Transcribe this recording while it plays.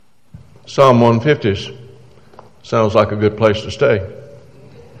Psalm 150 sounds like a good place to stay.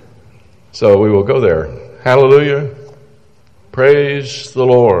 So we will go there. Hallelujah. Praise the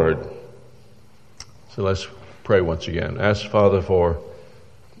Lord. So let's pray once again. Ask, Father, for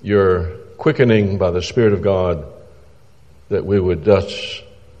your quickening by the Spirit of God, that we would thus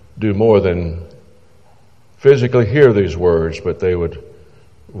do more than physically hear these words, but they would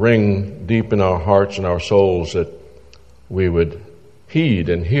ring deep in our hearts and our souls, that we would heed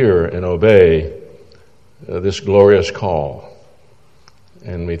and hear and obey this glorious call.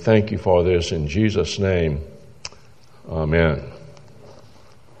 And we thank you for this in Jesus' name. Amen.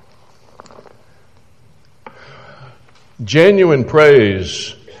 Genuine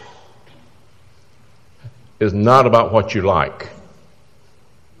praise is not about what you like.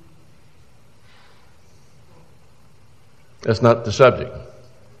 That's not the subject.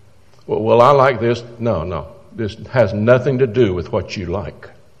 Well, I like this. No. This has nothing to do with what you like.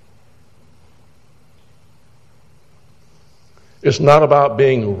 It's not about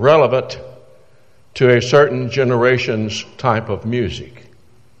being relevant to a certain generation's type of music.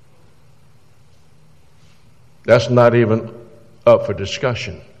 That's not even up for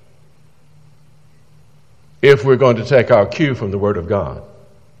discussion, if we're going to take our cue from the Word of God.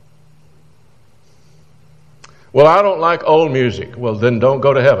 Well, I don't like old music. Well, then don't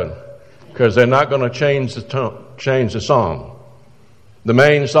go to heaven, because they're not going to change the song. The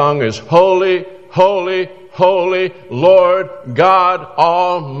main song is Holy, Holy, Holy, Lord God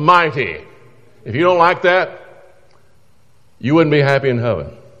Almighty. If you don't like that, you wouldn't be happy in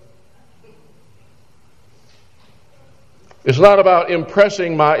heaven. It's not about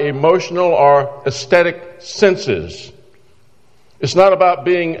impressing my emotional or aesthetic senses. It's not about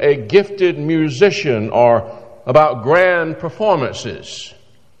being a gifted musician or about grand performances.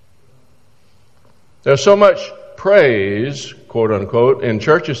 There's so much praise, quote unquote, in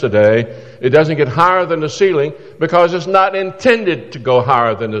churches today, it doesn't get higher than the ceiling, because it's not intended to go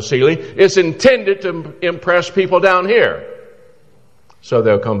higher than the ceiling. It's intended to impress people down here, so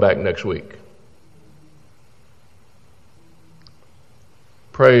they'll come back next week.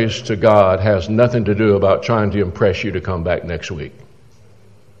 Praise to God has nothing to do about trying to impress you to come back next week.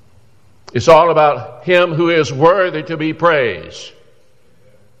 It's all about Him who is worthy to be praised.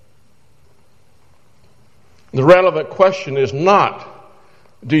 The relevant question is not,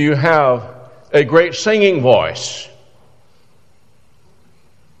 do you have a great singing voice?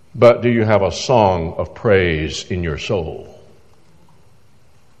 But do you have a song of praise in your soul?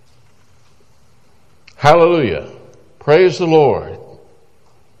 Hallelujah. Praise the Lord.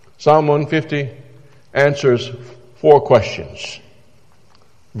 Psalm 150 answers 4 questions.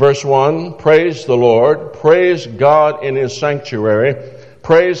 Verse 1, praise the Lord, praise God in His sanctuary,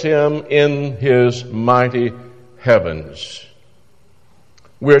 praise Him in His mighty heavens.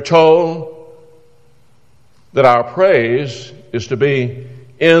 We're told that our praise is to be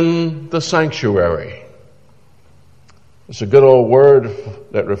in the sanctuary. It's a good old word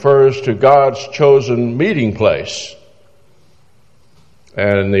that refers to God's chosen meeting place.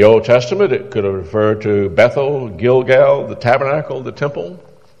 And in the Old Testament, it could have referred to Bethel, Gilgal, the tabernacle, the temple.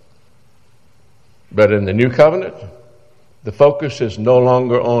 But in the New Covenant, the focus is no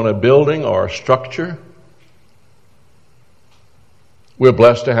longer on a building or a structure. We're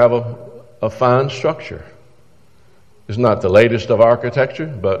blessed to have a fine structure. It's not the latest of architecture,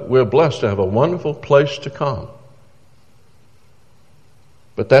 but we're blessed to have a wonderful place to come.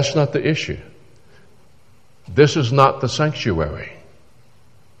 But that's not the issue. This is not the sanctuary.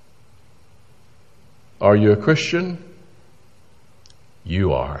 Are you a Christian?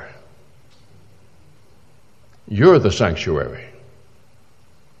 You are. You're the sanctuary.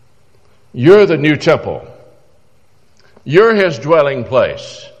 You're the new temple. You're His dwelling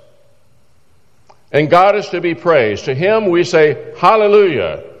place. And God is to be praised. To Him we say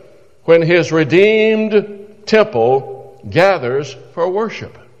hallelujah when His redeemed temple gathers for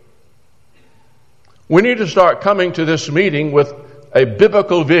worship. We need to start coming to this meeting with a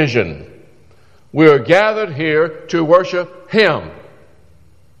biblical vision. We are gathered here to worship Him.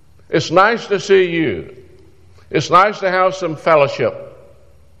 It's nice to see you. It's nice to have some fellowship.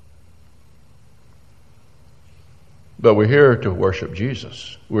 But we're here to worship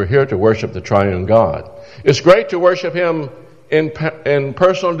Jesus. We're here to worship the triune God. It's great to worship Him in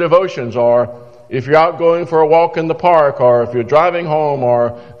personal devotions, or if you're out going for a walk in the park, or if you're driving home,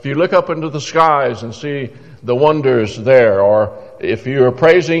 or if you look up into the skies and see the wonders there, or if you are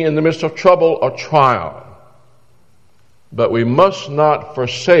praising in the midst of trouble or trial. But we must not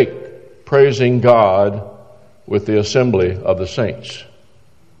forsake praising God with the assembly of the saints.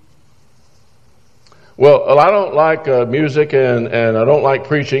 Well, I don't like music and I don't like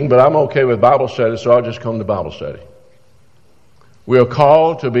preaching, but I'm okay with Bible study, so I'll just come to Bible study. We are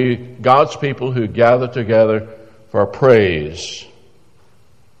called to be God's people who gather together for praise.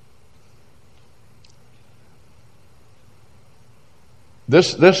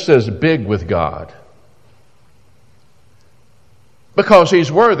 This is big with God. Because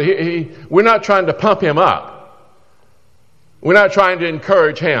He's worthy. We're not trying to pump Him up. We're not trying to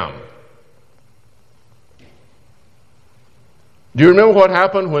encourage Him. Do you remember what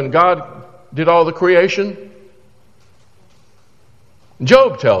happened when God did all the creation?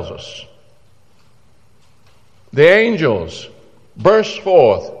 Job tells us. The angels burst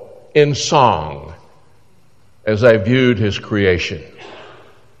forth in song as they viewed His creation.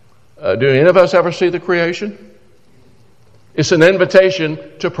 Do any of us ever see the creation? It's an invitation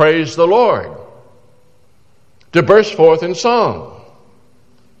to praise the Lord, to burst forth in song.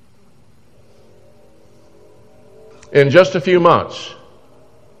 In just a few months,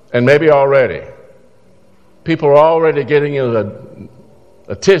 and maybe already, people are already getting in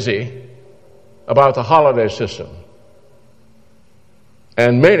a tizzy about the holiday system.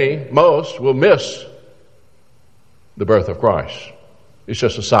 And most will miss the birth of Christ. It's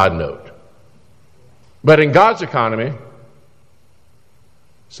just a side note. But in God's economy,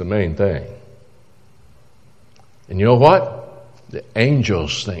 it's the main thing. And you know what? The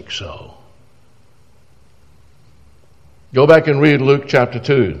angels think so. Go back and read Luke chapter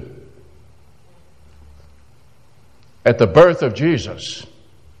 2. At the birth of Jesus,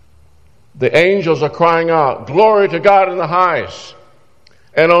 the angels are crying out, "Glory to God in the highest,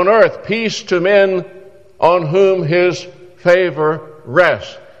 and on earth peace to men on whom His favor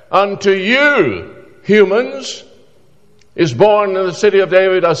rests. Unto you, humans, is born in the city of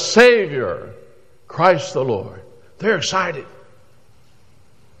David a Savior, Christ the Lord." They're excited.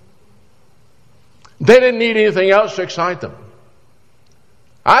 They didn't need anything else to excite them.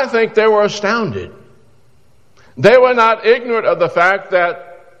 I think they were astounded. They were not ignorant of the fact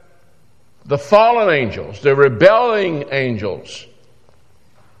that the fallen angels, the rebelling angels,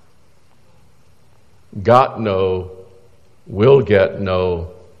 will get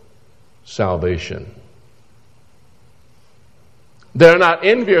no salvation. They're not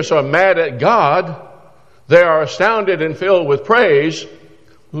envious or mad at God. They are astounded and filled with praise.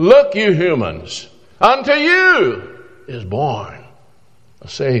 Look, you humans, unto you is born a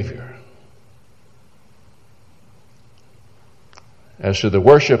Savior. As to the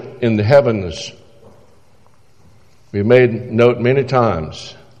worship in the heavens, we've made note many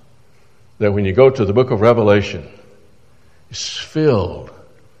times that when you go to the book of Revelation, it's filled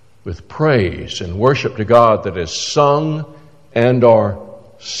with praise and worship to God that is sung and are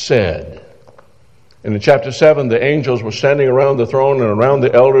said. And in chapter 7, the angels were standing around the throne and around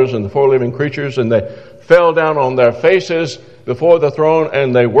the elders and the four living creatures, and they fell down on their faces before the throne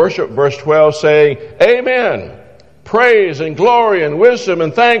and they worshiped, verse 12, saying, "Amen. Praise and glory and wisdom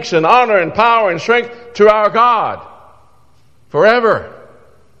and thanks and honor and power and strength to our God forever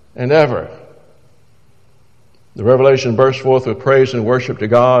and ever." The Revelation bursts forth with praise and worship to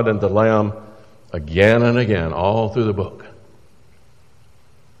God and the Lamb again and again, all through the book.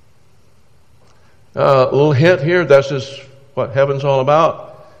 A little hint here, that's just what heaven's all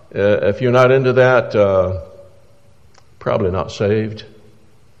about. If you're not into that, probably not saved.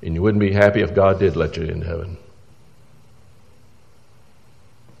 And you wouldn't be happy if God did let you into heaven.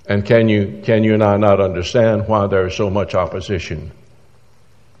 And can you and I not understand why there is so much opposition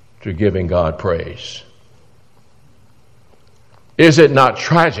to giving God praise? Is it not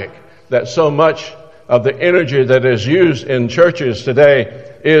tragic that so much of the energy that is used in churches today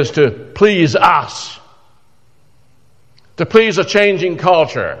is to please us, to please a changing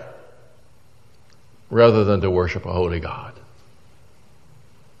culture, rather than to worship a holy God?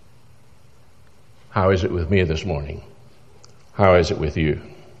 How is it with me this morning? How is it with you?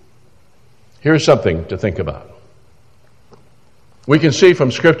 Here's something to think about. We can see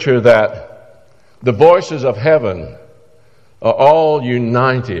from Scripture that the voices of heaven are all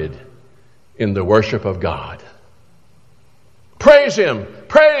united in the worship of God. Praise Him!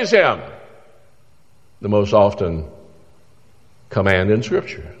 Praise Him! The most often command in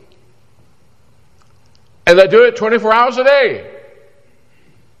Scripture. And they do it 24 hours a day.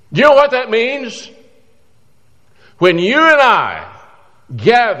 Do you know what that means? When you and I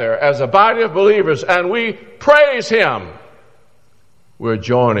gather as a body of believers and we praise Him, we're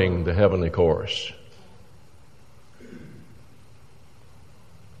joining the heavenly chorus.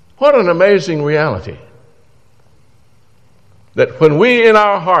 What an amazing reality. That when we in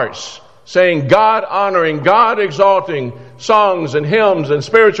our hearts saying God honoring, God exalting songs and hymns and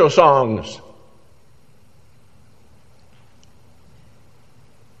spiritual songs,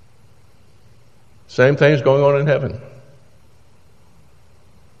 Same thing's going on in heaven.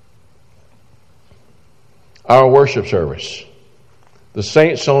 Our worship service, the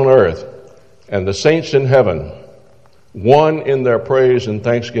saints on earth and the saints in heaven, one in their praise and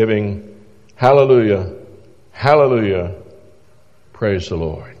thanksgiving. Hallelujah, hallelujah, praise the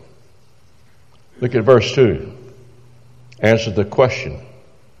Lord. Look at verse 2. Answer the question.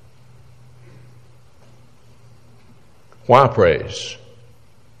 Why praise?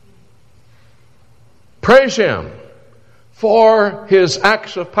 Praise Him for His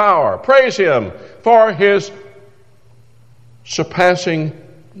acts of power. Praise Him for His surpassing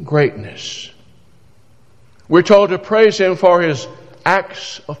greatness. We're told to praise Him for His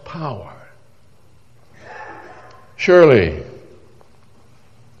acts of power. Surely,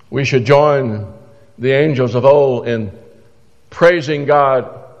 we should join the angels of old in praising God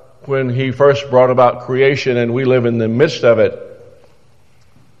when He first brought about creation and we live in the midst of it.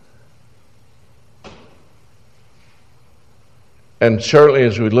 And certainly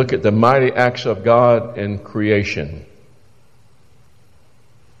as we look at the mighty acts of God in creation,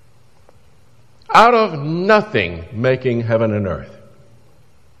 out of nothing making heaven and earth,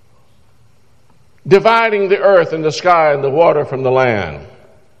 dividing the earth and the sky and the water from the land,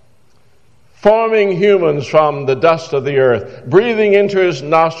 forming humans from the dust of the earth, breathing into His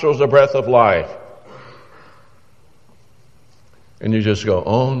nostrils the breath of life. And you just go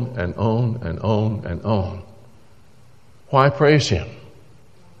on and on and on and on. Why praise Him?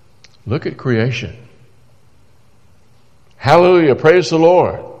 Look at creation. Hallelujah, praise the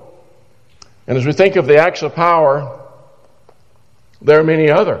Lord. And as we think of the acts of power, there are many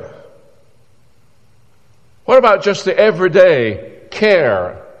others. What about just the everyday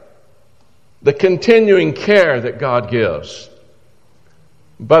care, the continuing care that God gives?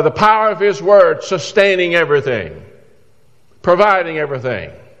 By the power of His Word, sustaining everything, providing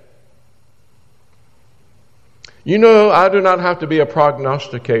everything. You know, I do not have to be a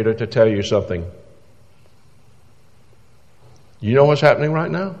prognosticator to tell you something. You know what's happening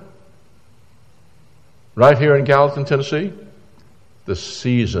right now? Right here in Gallatin, Tennessee, the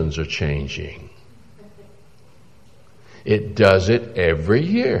seasons are changing. It does it every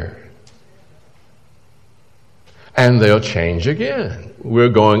year. And they'll change again. We're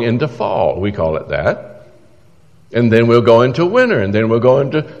going into fall, we call it that. And then we'll go into winter, and then we'll go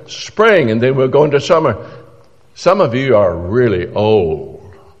into spring, and then we'll go into summer. Some of you are really older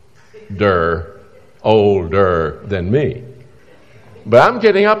than me. But I'm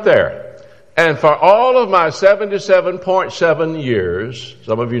getting up there. And for all of my 77.7 years,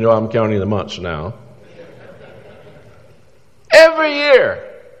 some of you know I'm counting the months now, every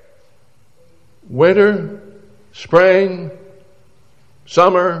year, winter, spring,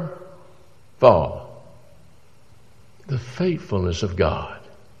 summer, fall, the faithfulness of God.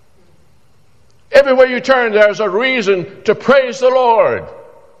 Everywhere you turn, there's a reason to praise the Lord.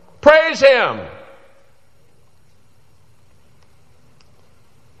 Praise Him.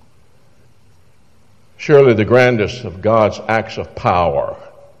 Surely the grandest of God's acts of power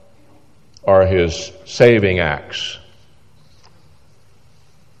are His saving acts.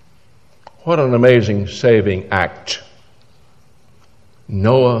 What an amazing saving act.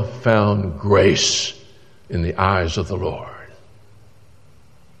 Noah found grace in the eyes of the Lord.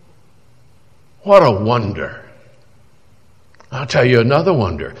 What a wonder. I'll tell you another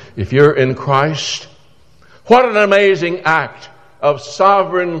wonder. If you're in Christ, what an amazing act of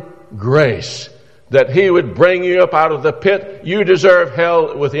sovereign grace that He would bring you up out of the pit. You deserve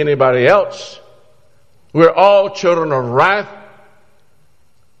hell with anybody else. We're all children of wrath.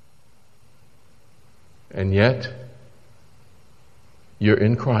 And yet, you're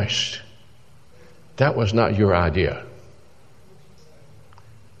in Christ. That was not your idea.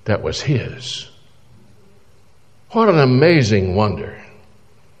 That was His. What an amazing wonder.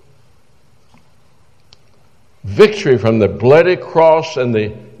 Victory from the bloody cross and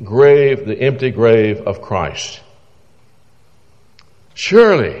the grave, the empty grave of Christ.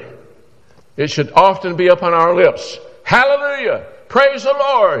 Surely, it should often be upon our lips. Hallelujah! Praise the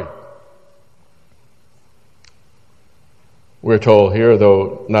Lord! We're told here,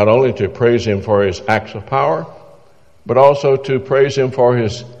 though, not only to praise Him for His acts of power, but also to praise Him for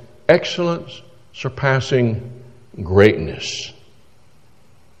His excellence, surpassing greatness.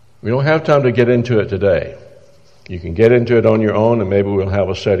 We don't have time to get into it today. You can get into it on your own, and maybe we'll have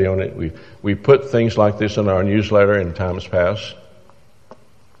a study on it. We put things like this in our newsletter in times past.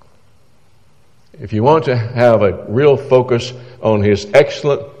 If you want to have a real focus on His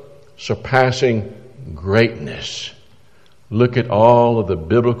excellent, surpassing greatness, look at all of the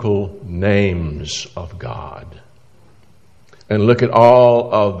biblical names of God. and look at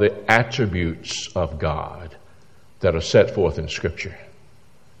all of the attributes of God that are set forth in Scripture.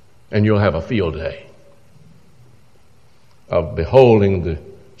 And you'll have a field day of beholding the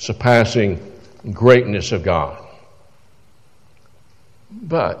surpassing greatness of God.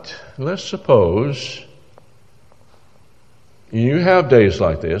 But let's suppose you have days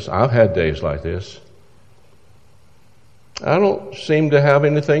like this. I've had days like this. I don't seem to have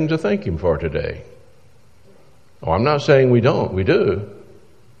anything to thank Him for today. Oh, I'm not saying we don't. We do.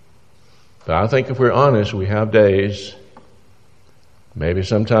 But I think if we're honest, we have days, maybe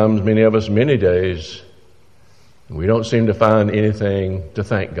sometimes many of us many days, and we don't seem to find anything to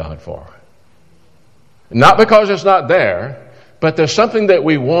thank God for. Not because it's not there, but there's something that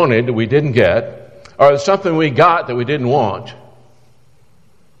we wanted that we didn't get, or there's something we got that we didn't want.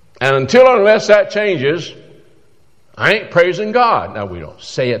 And unless that changes, I ain't praising God. Now, we don't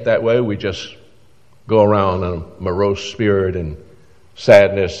say it that way. We just go around in a morose spirit and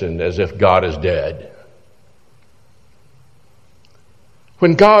sadness and as if God is dead.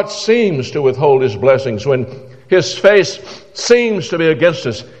 When God seems to withhold His blessings, when His face seems to be against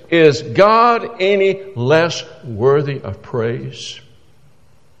us, is God any less worthy of praise?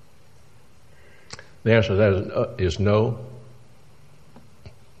 The answer to that is no.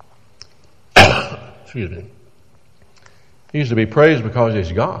 Excuse me. He's to be praised because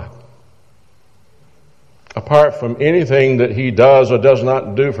He's God. Apart from anything that He does or does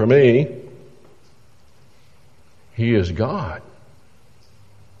not do for me, He is God.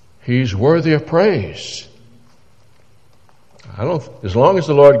 He's worthy of praise. As long as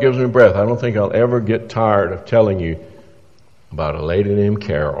the Lord gives me breath, I don't think I'll ever get tired of telling you about a lady named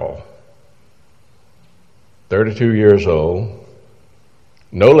Carol, 32 years old,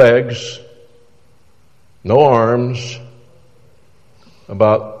 no legs, no arms,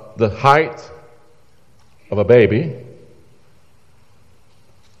 about the height of a baby,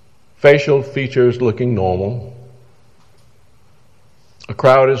 facial features looking normal. A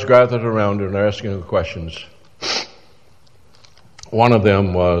crowd is gathered around her and they're asking her questions. One of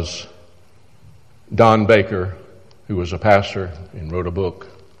them was Don Baker, who was a pastor and wrote a book.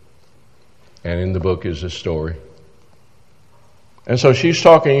 And in the book is this story. And so she's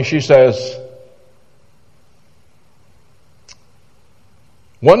talking and she says,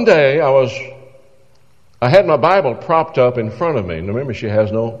 one day I had my Bible propped up in front of me. And remember, she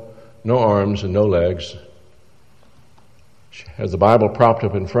has no arms and no legs. She has the Bible propped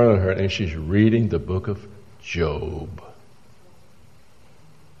up in front of her and she's reading the book of Job.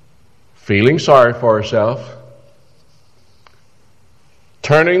 Feeling sorry for herself,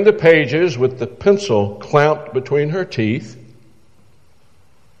 turning the pages with the pencil clamped between her teeth,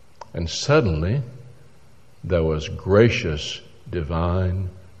 and suddenly there was gracious divine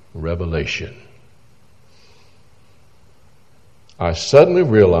revelation. I suddenly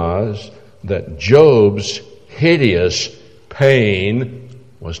realized that Job's hideous pain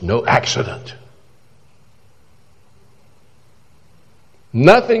was no accident.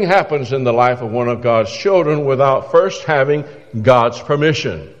 Nothing happens in the life of one of God's children without first having God's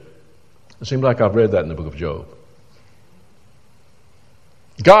permission. It seems like I've read that in the book of Job.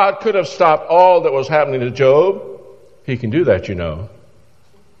 God could have stopped all that was happening to Job. He can do that,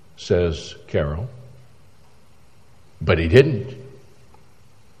 says Carol. But He didn't.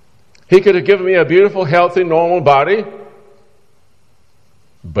 He could have given me a beautiful, healthy, normal body.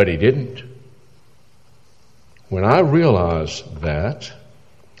 But He didn't. When I realized that,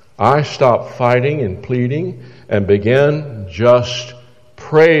 I stopped fighting and pleading and began just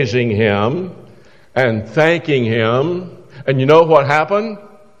praising Him and thanking Him. And you know what happened?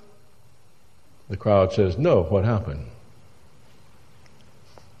 The crowd says, no, what happened?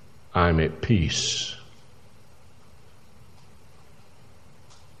 I'm at peace.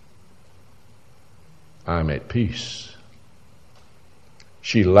 I'm at peace.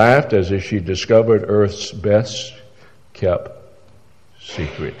 She laughed as if she discovered Earth's best kept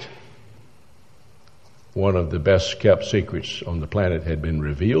secret. One of the best kept secrets on the planet had been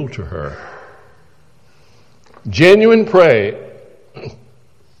revealed to her. Genuine praise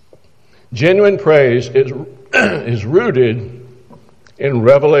is rooted in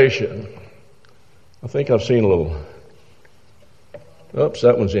revelation. I think I've seen a little. Oops,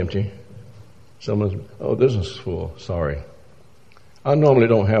 that one's empty. This is full. Sorry. I normally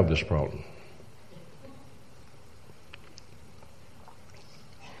don't have this problem.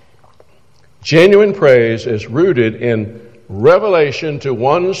 Genuine praise is rooted in revelation to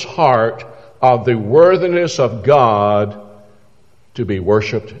one's heart of the worthiness of God to be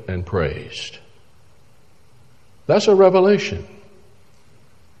worshiped and praised. That's a revelation.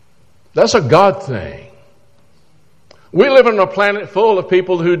 That's a God thing. We live on a planet full of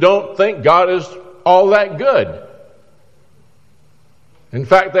people who don't think God is all that good. In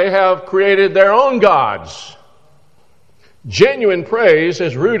fact, they have created their own gods. Genuine praise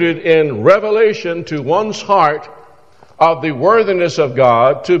is rooted in revelation to one's heart of the worthiness of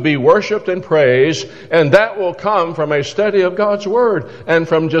God to be worshiped and praised, and that will come from a study of God's Word and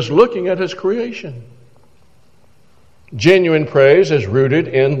from just looking at His creation. Genuine praise is rooted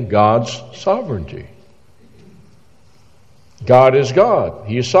in God's sovereignty. God is God.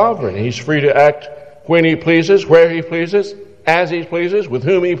 He is sovereign. He's free to act when He pleases, where He pleases, as He pleases, with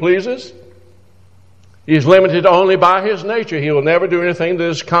whom He pleases. He's limited only by His nature. He will never do anything that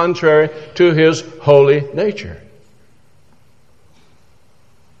is contrary to His holy nature.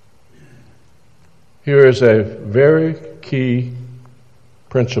 Here is a very key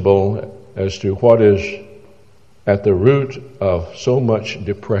principle as to what is at the root of so much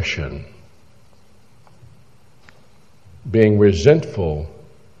depression. Being resentful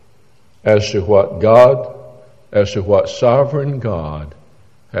as to what sovereign God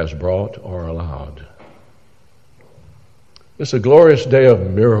has brought or allowed. It's a glorious day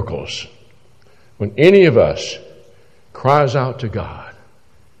of miracles when any of us cries out to God,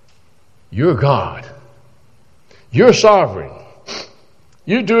 "You're God. You're sovereign.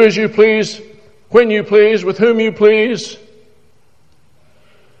 You do as you please, when you please, with whom you please.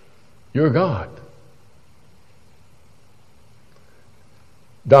 You're God."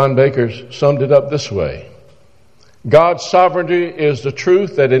 Don Baker summed it up this way: God's sovereignty is the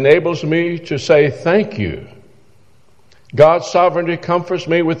truth that enables me to say thank you. God's sovereignty comforts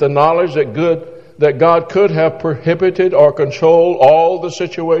me with the knowledge that God could have prohibited or controlled all the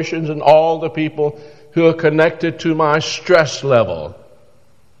situations and all the people who are connected to my stress level.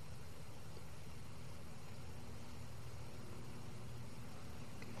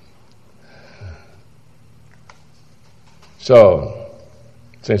 So,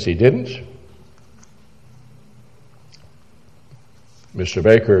 since He didn't, Mr.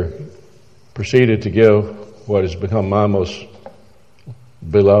 Baker proceeded to give what has become my most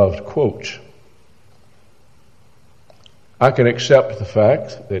beloved quote. I can accept the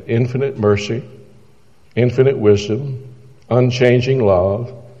fact that infinite mercy, infinite wisdom, unchanging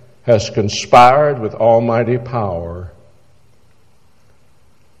love has conspired with almighty power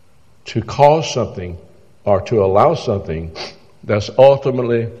to cause something or to allow something that's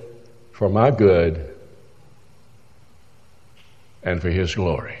ultimately for my good and for His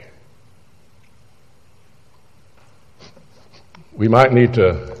glory. We might need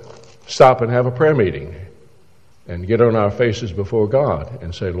to stop and have a prayer meeting and get on our faces before God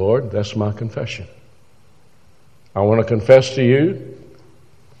and say, "Lord, that's my confession. I want to confess to you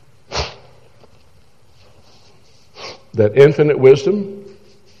that infinite wisdom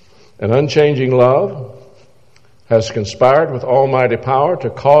and unchanging love has conspired with almighty power to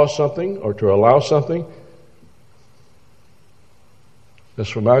cause something or to allow something that's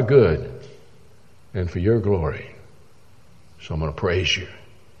for my good and for your glory. So I'm going to praise you."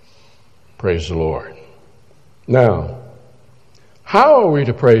 Praise the Lord. Now, how are we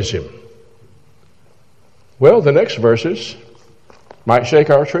to praise Him? Well, the next verses might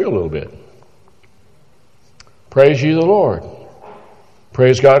shake our tree a little bit. Praise ye the Lord.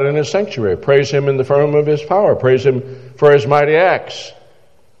 Praise God in His sanctuary. Praise Him in the firmament of His power. Praise Him for His mighty acts.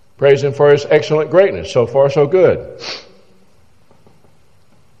 Praise Him for His excellent greatness. So far, so good.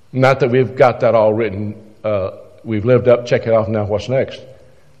 Not that we've got that all written. We've lived up, check it off, now what's next?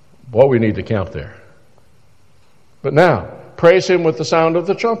 Boy, we need to count there. But now, praise Him with the sound of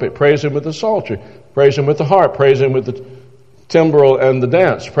the trumpet. Praise Him with the psaltery. Praise Him with the harp. Praise Him with the timbrel and the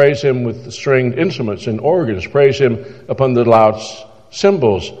dance. Praise Him with the stringed instruments and organs. Praise Him upon the loud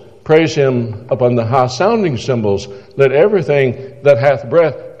cymbals. Praise Him upon the high-sounding cymbals. Let everything that hath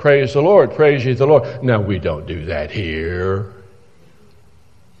breath praise the Lord. Praise ye the Lord. Now, we don't do that here.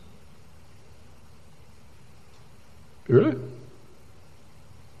 Really?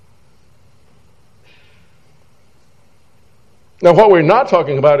 Now, what we're not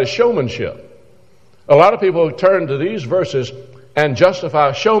talking about is showmanship. A lot of people turn to these verses and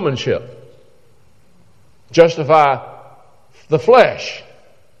justify showmanship, justify the flesh.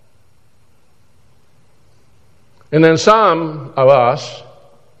 And then some of us,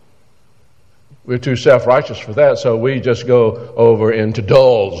 we're too self-righteous for that, so we just go over into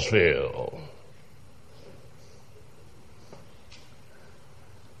Dullsville.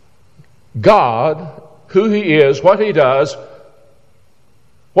 God, who He is, what He does,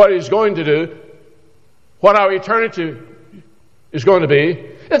 what He's going to do, what our eternity is going to be,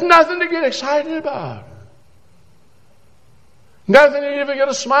 is nothing to get excited about. Nothing to even get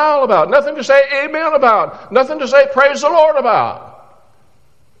a smile about. Nothing to say amen about. Nothing to say praise the Lord about.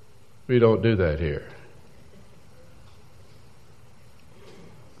 We don't do that here.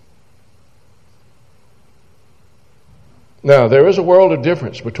 Now, there is a world of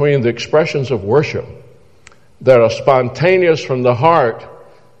difference between the expressions of worship that are spontaneous from the heart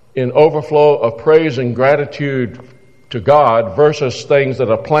in overflow of praise and gratitude to God versus things that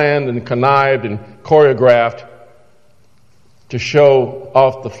are planned and connived and choreographed to show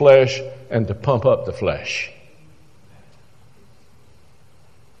off the flesh and to pump up the flesh.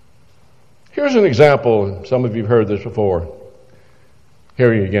 Here's an example. Some of you have heard this before.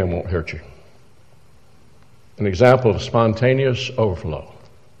 Hearing again won't hurt you. An example of spontaneous overflow.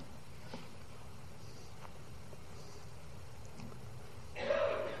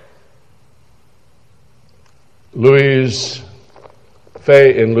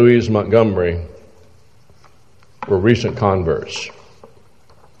 Faye and Louise Montgomery were recent converts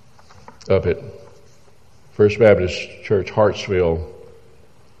up at First Baptist Church, Hartsville,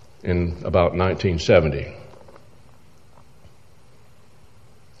 in about 1970.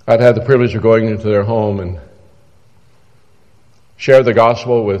 I'd had the privilege of going into their home and share the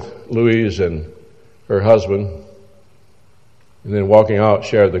gospel with Louise and her husband, and then walking out,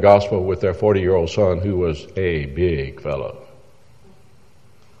 shared the gospel with their 40-year-old son, who was a big fellow.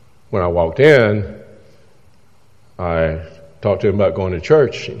 When I walked in, I talked to him about going to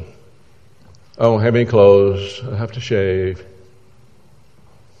church. I don't have any clothes. I have to shave.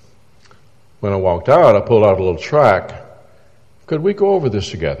 When I walked out, I pulled out a little tract. Could we go over this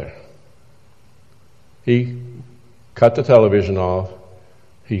together? He cut the television off.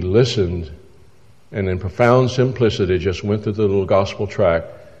 He listened, and in profound simplicity just went through the little gospel tract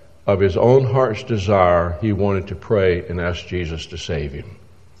of his own heart's desire. He wanted to pray and ask Jesus to save him.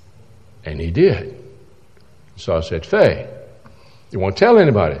 And he did. So I said, Faye, you want to tell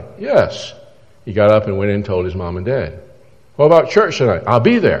anybody? Yes. He got up and went in and told his mom and dad. What about church tonight? I'll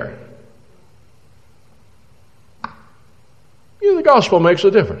be there. You know, the gospel makes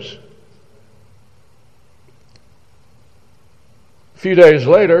a difference. A few days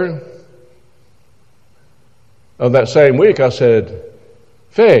later, of that same week, I said,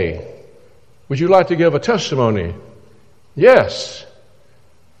 Faye, would you like to give a testimony? Yes.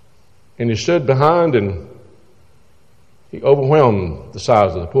 And he stood behind and he overwhelmed the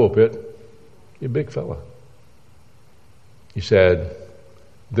size of the pulpit. He's a big fella. He said,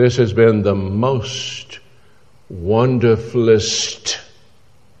 this has been the most wonderfulest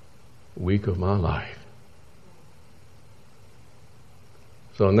week of my life.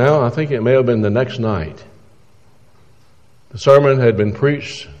 So now I think it may have been the next night. The sermon had been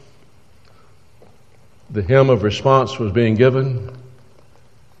preached. The hymn of response was being given.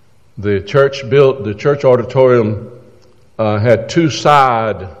 The church auditorium had two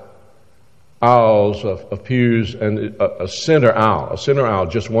side aisles of pews and a center aisle,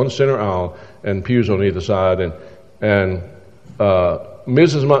 just one center aisle, and pews on either side. And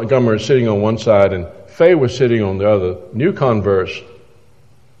Mrs. Montgomery was sitting on one side, and Faye was sitting on the other. New converts.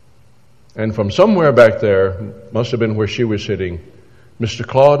 And from somewhere back there, must have been where she was sitting, Mr.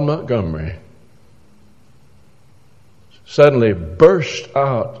 Claude Montgomery suddenly burst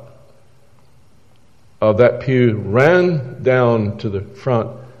out of that pew, ran down to the front,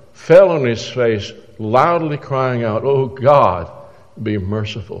 fell on his face, loudly crying out, "Oh God, be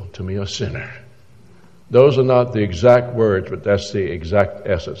merciful to me, a sinner." Those are not the exact words, but that's the exact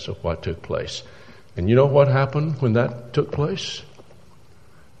essence of what took place. And you know what happened when that took place?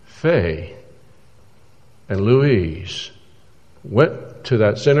 Faye and Louise went to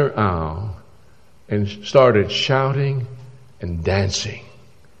that center aisle and started shouting and dancing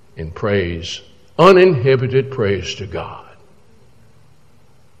in praise, uninhibited praise to God.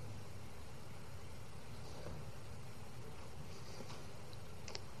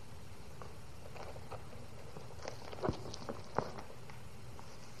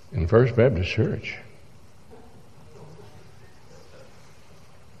 In First Baptist Church.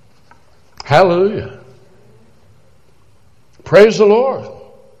 Hallelujah. Praise the Lord.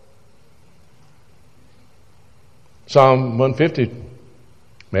 Psalm 150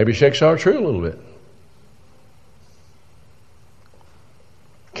 maybe shakes our tree a little bit.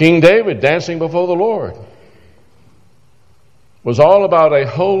 King David dancing before the Lord was all about a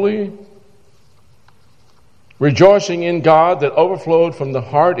holy rejoicing in God that overflowed from the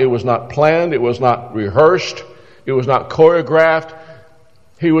heart. It was not planned. It was not rehearsed. It was not choreographed.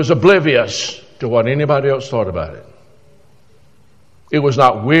 He was oblivious to what anybody else thought about it. It was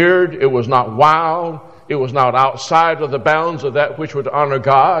not weird. It was not wild. It was not outside of the bounds of that which would honor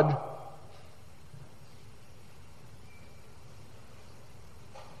God.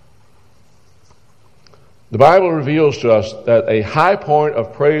 The Bible reveals to us that a high point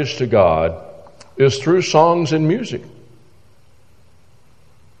of praise to God is through songs and music.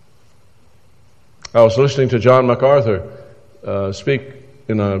 I was listening to John MacArthur speak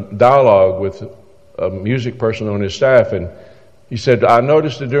in a dialogue with a music person on his staff, and he said, I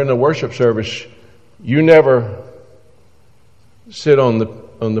noticed that during the worship service, you never sit on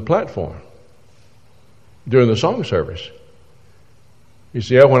the platform during the song service. He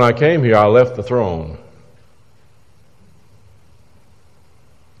said, yeah, when I came here, I left the throne.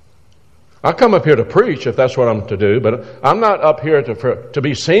 I come up here to preach if that's what I'm to do, but I'm not up here to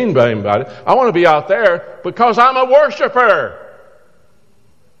be seen by anybody. I want to be out there because I'm a worshiper.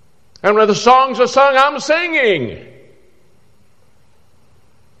 And when the songs are sung, I'm singing.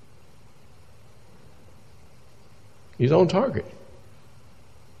 He's on target.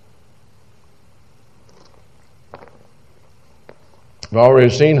 I've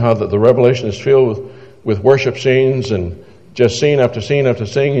already seen how that the Revelation is filled with worship scenes and just scene after scene after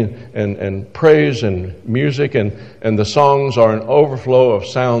scene and praise and music, and the songs are an overflow of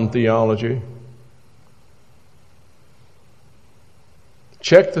sound theology.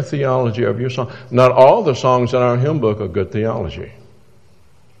 Check the theology of your song. Not all the songs in our hymn book are good theology.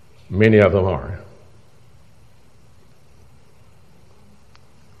 Many of them are.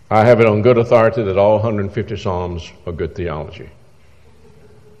 I have it on good authority that all 150 psalms are good theology.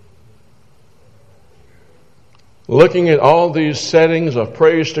 Looking at all these settings of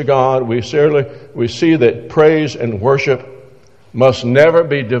praise to God, we see that praise and worship must never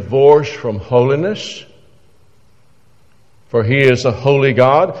be divorced from holiness, for He is a holy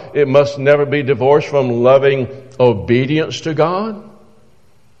God. It must never be divorced from loving obedience to God.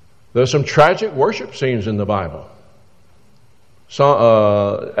 There's some tragic worship scenes in the Bible.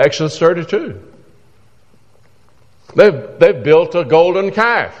 Exodus 32. They've built a golden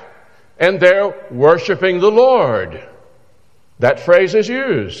calf, and they're worshiping the Lord. That phrase is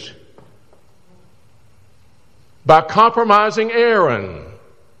used. By compromising Aaron.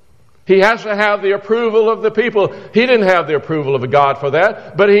 He has to have the approval of the people. He didn't have the approval of God for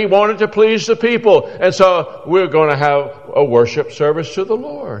that, but he wanted to please the people. And so we're going to have a worship service to the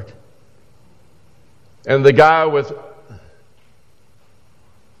Lord. And the guy with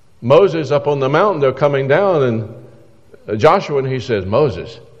Moses up on the mountain, they're coming down, and Joshua, and he says,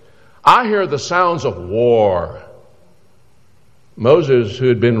 Moses, I hear the sounds of war. Moses, who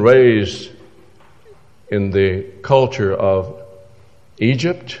had been raised in the culture of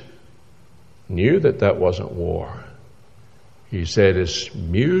Egypt, knew that wasn't war. He said, it's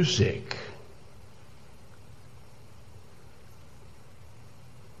music.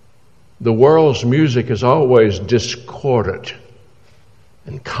 The world's music is always discordant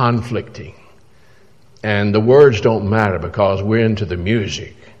and conflicting. And the words don't matter because we're into the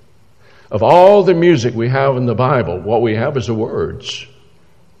music. Of all the music we have in the Bible, what we have is the words.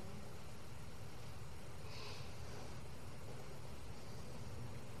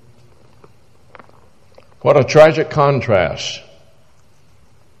 What a tragic contrast.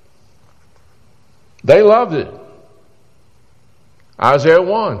 They loved it. Isaiah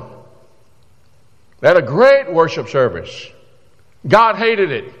 1. They had a great worship service. God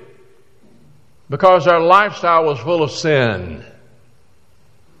hated it because their lifestyle was full of sin.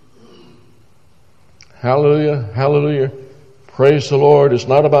 Hallelujah, hallelujah. Praise the Lord. It's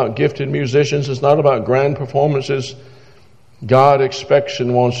not about gifted musicians. It's not about grand performances. God expects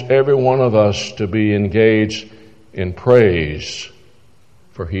and wants every one of us to be engaged in praise,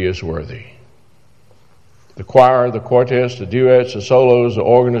 for He is worthy. The choir, the quartets, the duets, the solos, the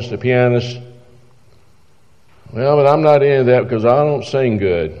organist, the pianist. Well, but I'm not into that because I don't sing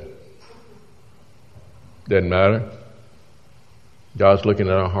good. Doesn't matter. God's looking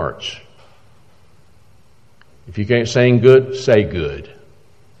at our hearts. If you can't sing good, say good.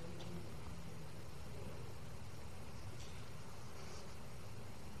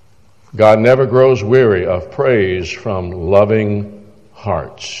 God never grows weary of praise from loving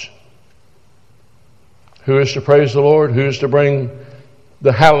hearts. Who is to praise the Lord? Who is to bring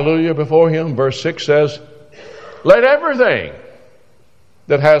the hallelujah before Him? Verse 6 says, let everything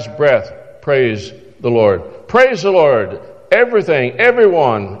that has breath praise the Lord. Praise the Lord. Everything,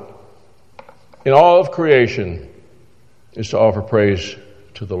 everyone in all of creation is to offer praise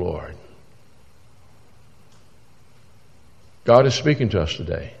to the Lord. God is speaking to us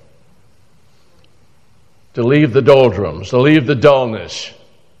today. To leave the doldrums, to leave the dullness.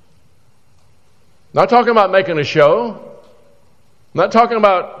 Not talking about making a show. Not talking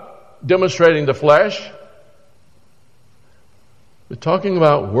about demonstrating the flesh. We're talking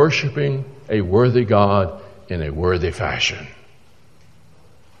about worshiping a worthy God in a worthy fashion.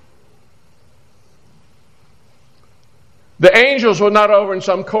 The angels were not over in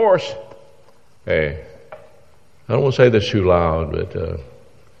some chorus. Hey, I don't want to say this too loud, but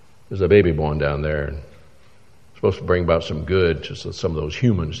there's a baby born down there. And it's supposed to bring about some good to some of those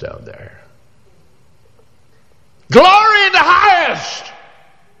humans down there. Glory in the highest!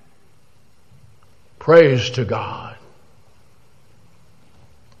 Praise to God.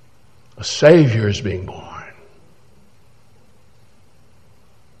 A Savior is being born.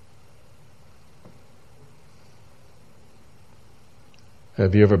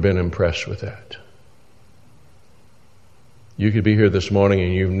 Have you ever been impressed with that? You could be here this morning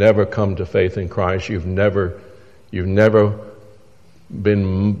and you've never come to faith in Christ. You've never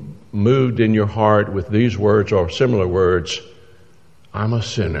been moved in your heart with these words or similar words. I'm a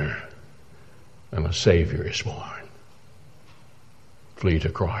sinner and a Savior is born. Flee to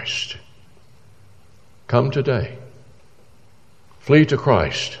Christ. Come today. Flee to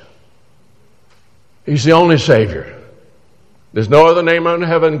Christ. He's the only Savior. There's no other name under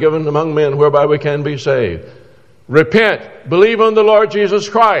heaven given among men whereby we can be saved. Repent. Believe on the Lord Jesus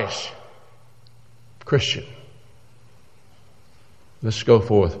Christ. Christian. Let's go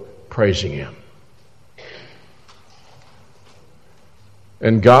forth praising Him.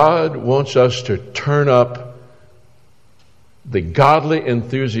 And God wants us to turn up the godly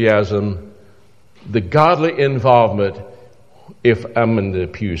enthusiasm, the godly involvement. If I'm in the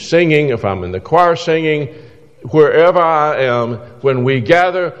pew singing, if I'm in the choir singing, wherever I am, when we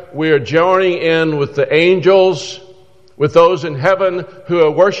gather, we are joining in with the angels, with those in heaven who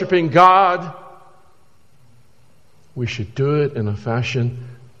are worshiping God. We should do it in a fashion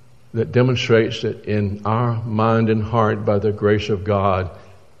that demonstrates that in our mind and heart, by the grace of God,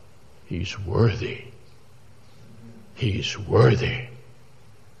 He's worthy. He's worthy.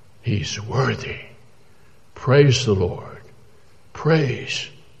 He's worthy. Praise the Lord. Praise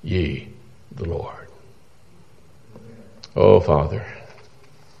ye the Lord. Oh, Father,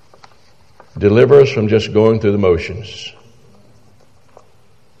 deliver us from just going through the motions.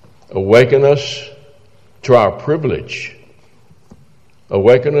 Awaken us to our privilege.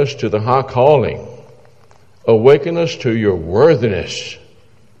 Awaken us to the high calling. Awaken us to your worthiness.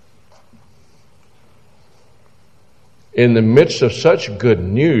 In the midst of such good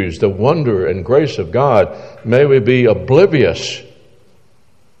news, the wonder and grace of God, may we be oblivious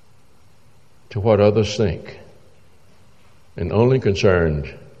to what others think and only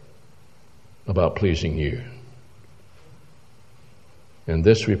concerned about pleasing you. And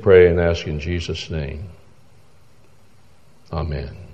this we pray and ask in Jesus' name. Amen.